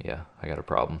 okay, yeah, I got a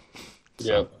problem.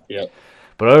 So, Yep.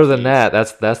 but other than that,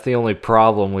 that's the only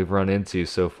problem we've run into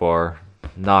so far.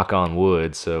 Knock on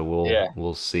wood. So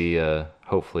we'll see.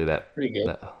 Hopefully that Pretty good.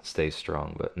 that stays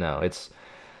strong. But no, it's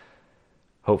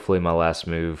hopefully my last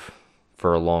move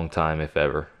for a long time, if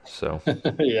ever. So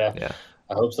Yeah. yeah,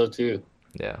 I hope so too.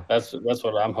 yeah, That's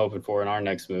what I'm hoping for in our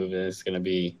next move. Is going to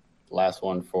be last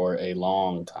one for a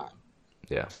long time.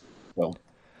 yeah. So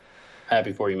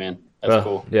happy for you, man. That's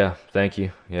cool. Yeah, thank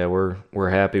you. Yeah, we're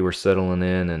happy. We're settling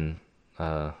in, and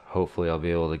hopefully I'll be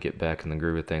able to get back in the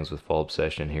groove of things with Fall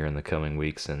Obsession here in the coming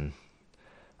weeks, and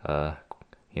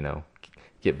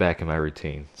get back in my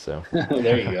routine. So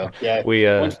There you go. Yeah. we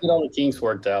Once you get all the kinks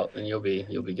worked out, then you'll be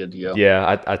good to go.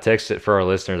 yeah, I texted for our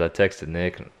listeners. I texted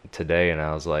Nick today, and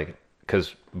I was like,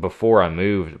 because before I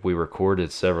moved, we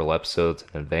recorded several episodes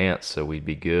in advance, so we'd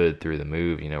be good through the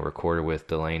move. Recorded with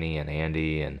Delaney and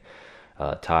Andy and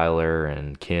Tyler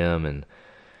and Kim, and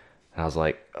I was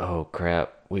like, oh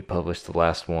crap, we published the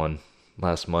last one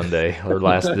last Monday or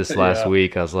last Yeah.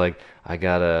 week. I was like, I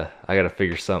gotta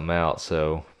figure something out.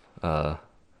 So a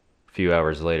few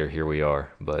hours later, here we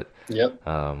are. But Yep.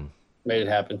 Made it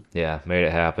happen. yeah, made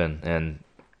it happen. And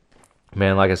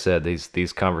man, like I said,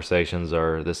 these conversations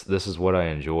are this is what I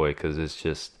enjoy, because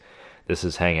this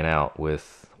is hanging out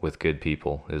with good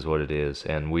people is what it is.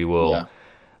 And we will Yeah.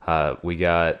 We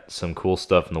got some cool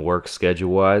stuff in the works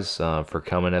schedule-wise for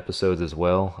coming episodes as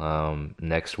well.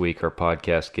 Next week, our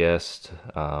podcast guest,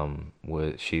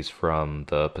 she's from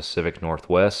the Pacific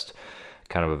Northwest,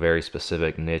 kind of a very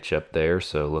specific niche up there,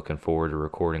 so looking forward to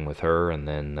recording with her. And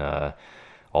then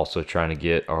also trying to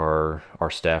get our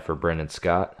staffer, Brendan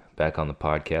Scott, back on the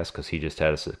podcast because he just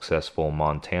had a successful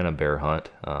Montana bear hunt.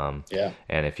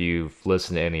 And if you've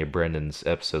listened to any of Brendan's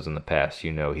episodes in the past,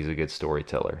 you know he's a good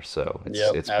storyteller. So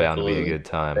it's bound to be a good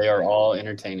time. They are all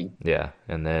entertaining. Yeah,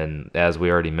 and then as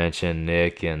we already mentioned,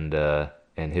 Nick and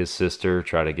his sister,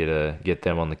 try to get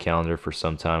them on the calendar for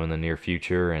some time in the near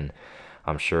future, and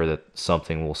I'm sure that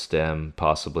something will stem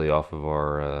possibly off of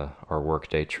our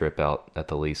workday trip out at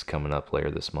the lease coming up later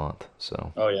this month.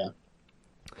 So. Oh yeah.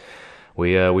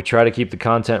 We try to keep the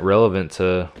content relevant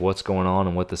to what's going on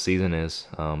and what the season is.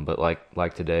 But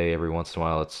like today, every once in a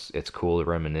while, it's cool to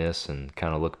reminisce and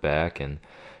kind of look back, and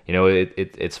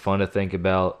it's fun to think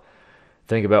about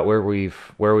where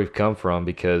we've come from,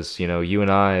 because you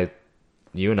and I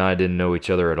didn't know each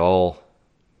other at all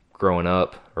growing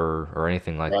up or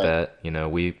anything like that.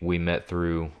 We met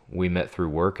through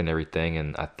work and everything,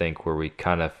 and I think where we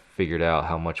kind of figured out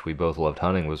how much we both loved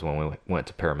hunting was when we went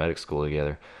to paramedic school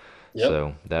together. Yep.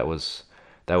 So that was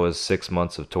 6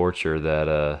 months of torture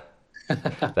that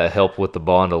that helped with the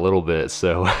bond a little bit.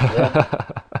 So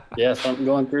yeah, something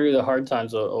going through the hard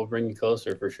times will bring you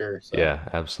closer for sure. So. Yeah,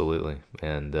 absolutely.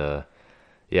 And I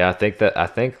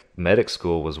think medic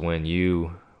school was when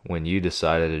you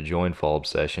decided to join Fall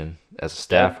Obsession as a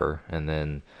staffer, and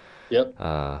then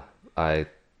I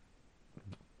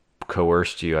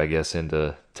coerced you, I guess,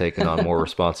 into taking on more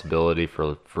responsibility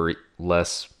for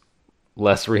less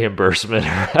reimbursement, or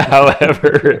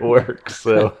however it works.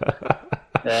 So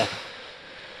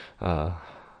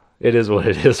it is what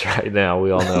it is right now. We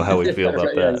all know how we feel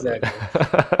about that. Yeah,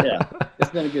 exactly. Yeah,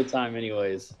 it's been a good time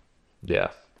anyways. Yeah,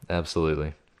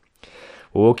 absolutely.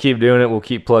 Well, we'll keep doing it. We'll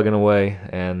keep plugging away,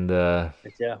 and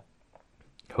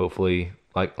hopefully,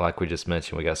 like we just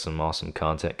mentioned, we got some awesome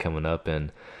content coming up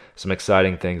and some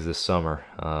exciting things this summer,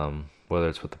 whether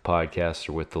it's with the podcast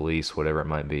or with the lease, whatever it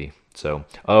might be. So,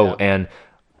 and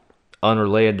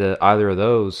unrelated to either of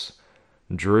those,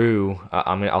 Drew,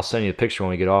 I'll send you the picture when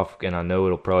we get off, and I know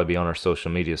it'll probably be on our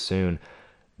social media soon.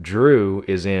 Drew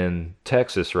is in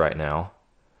Texas right now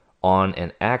on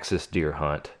an axis deer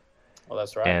hunt. Oh,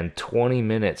 that's right. And 20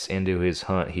 minutes into his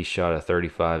hunt, he shot a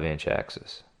 35-inch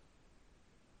axis.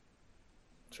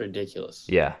 It's ridiculous.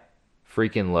 Yeah.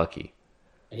 Freaking lucky.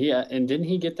 And didn't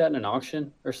he get that in an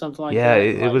auction or something like that?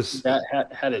 Yeah, it was...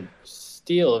 That had a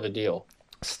steal of a deal.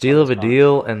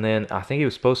 And then I think he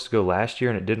was supposed to go last year,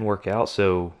 and it didn't work out,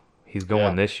 so he's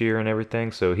going this year and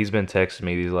everything. So he's been texting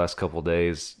me these last couple of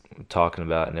days talking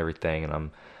about it and everything,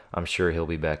 and I'm sure he'll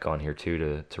be back on here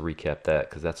too to recap that,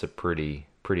 because that's a pretty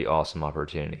awesome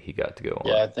opportunity he got to go on.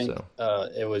 Yeah, I think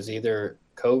it was either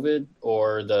COVID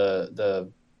or the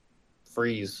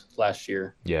freeze last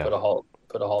year. Yeah, put a halt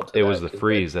to it was the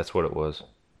freeze. That's what it was.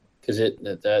 Because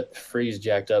that freeze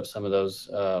jacked up some of those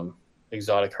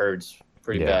exotic herds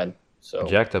pretty bad. So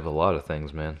jacked up a lot of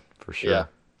things, man, for sure. Yeah.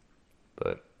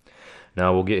 But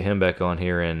now we'll get him back on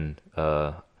here, and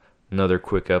another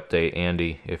quick update,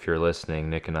 Andy, if you're listening,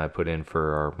 Nick and I put in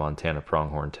for our Montana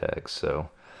pronghorn tags. So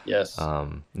yes,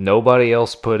 nobody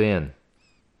else put in.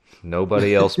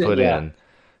 in.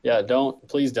 Yeah,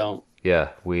 please don't. Yeah,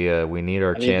 we need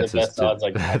our chances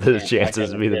the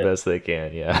chances to be the best they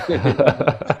can.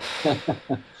 Yeah.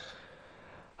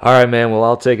 All right, man. Well,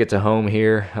 I'll take it to home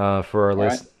here for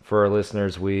our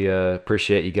listeners. We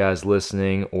appreciate you guys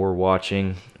listening or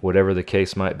watching, whatever the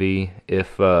case might be.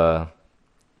 If you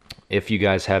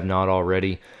guys have not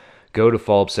already, go to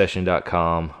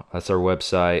fallobsession.com. That's our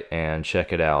website, and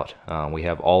check it out. We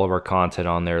have all of our content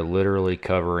on there, literally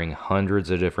covering hundreds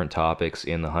of different topics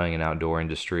in the hunting and outdoor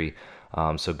industry.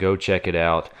 So go check it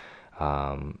out.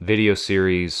 Video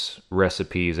series,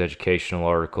 recipes, educational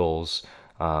articles,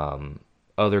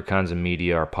 other kinds of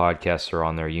media. Our podcasts are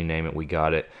on there. You name it, we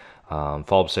got it.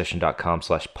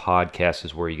 fallobsession.com/podcast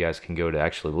is where you guys can go to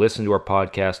actually listen to our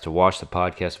podcast, to watch the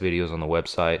podcast videos on the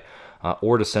website,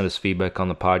 or to send us feedback on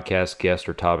the podcast, guest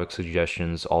or topic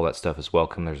suggestions. All that stuff is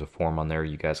welcome. There's a form on there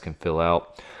you guys can fill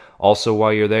out. Also,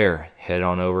 while you're there, head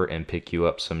on over and pick you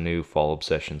up some new Fall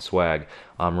Obsession swag.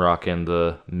 I'm rocking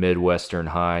the Midwestern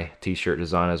High t-shirt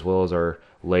design, as well as our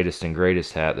latest and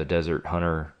greatest hat, the Desert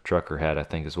Hunter Trucker hat, I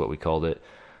think is what we called it.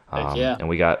 And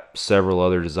we got several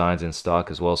other designs in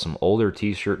stock, as well as some older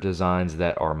t-shirt designs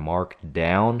that are marked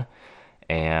down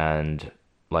and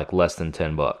like less than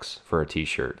 $10 for a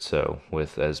t-shirt. So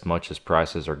with as much as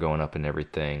prices are going up and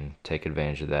everything, take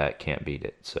advantage of that. Can't beat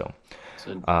it. So it's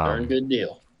a darn good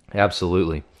deal.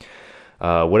 Absolutely.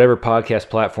 Whatever podcast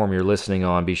platform you're listening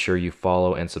on, be sure you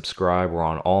follow and subscribe. We're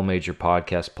on all major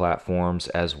podcast platforms,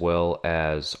 as well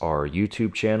as our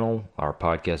YouTube channel. Our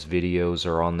podcast videos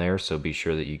are on there, so be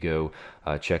sure that you go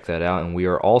check that out. And we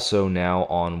are also now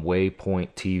on Waypoint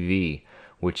TV,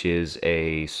 which is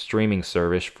a streaming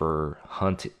service for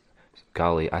hunting.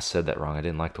 Golly, I said that wrong. I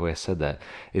didn't like the way I said that.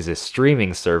 Is a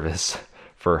streaming service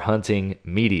for hunting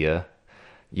media.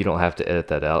 You don't have to edit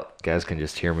that out. Guys can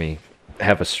just hear me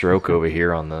have a stroke over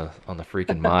here on the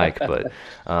freaking mic. But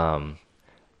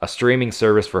a streaming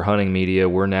service for hunting media.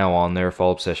 We're now on there,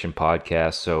 Fall Obsession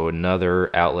Podcast. So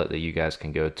another outlet that you guys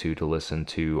can go to listen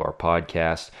to our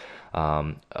podcast.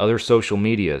 Other social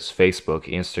medias, Facebook,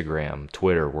 Instagram,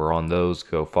 Twitter, we're on those.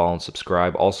 Go follow and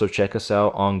subscribe. Also check us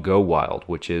out on Go Wild,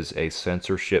 which is a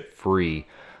censorship-free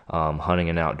hunting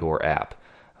and outdoor app.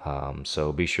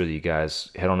 So be sure that you guys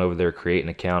head on over there, create an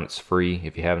account. It's free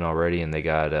if you haven't already, and they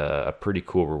got a pretty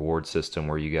cool reward system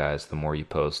where you guys, the more you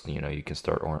post, you can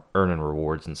start earning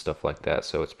rewards and stuff like that.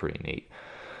 So it's pretty neat.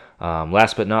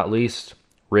 Last but not least,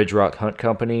 Ridge Rock Hunt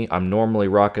Company. I'm normally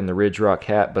rocking the Ridge Rock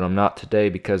hat, but I'm not today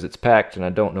because it's packed and I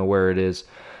don't know where it is.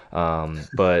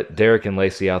 But Derek and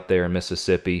Lacey out there in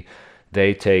Mississippi,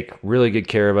 they take really good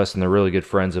care of us and they're really good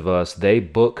friends of us. They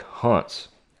book hunts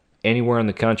anywhere in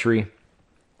the country.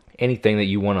 Anything that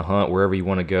you want to hunt, wherever you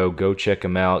want to go check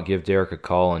him out. Give Derek a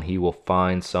call, and he will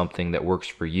find something that works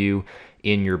for you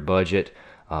in your budget.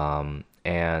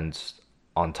 And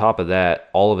on top of that,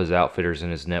 all of his outfitters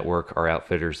in his network are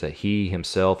outfitters that he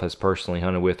himself has personally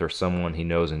hunted with or someone he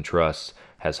knows and trusts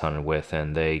has hunted with,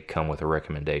 and they come with a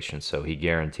recommendation. So he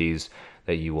guarantees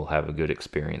that you will have a good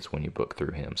experience when you book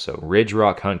through him. So Ridge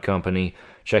Rock Hunt Company,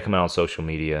 check them out on social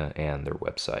media and their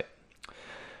website.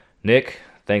 Nick,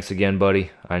 thanks again,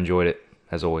 buddy. I enjoyed it,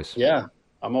 as always. Yeah,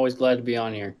 I'm always glad to be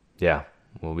on here. Yeah,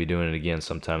 we'll be doing it again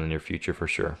sometime in the near future for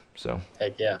sure. So,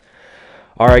 heck yeah.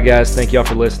 All right, guys, thank y'all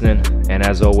for listening. And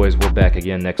as always, we're back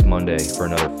again next Monday for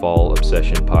another Fall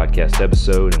Obsession podcast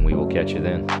episode, and we will catch you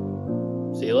then.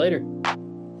 See you later.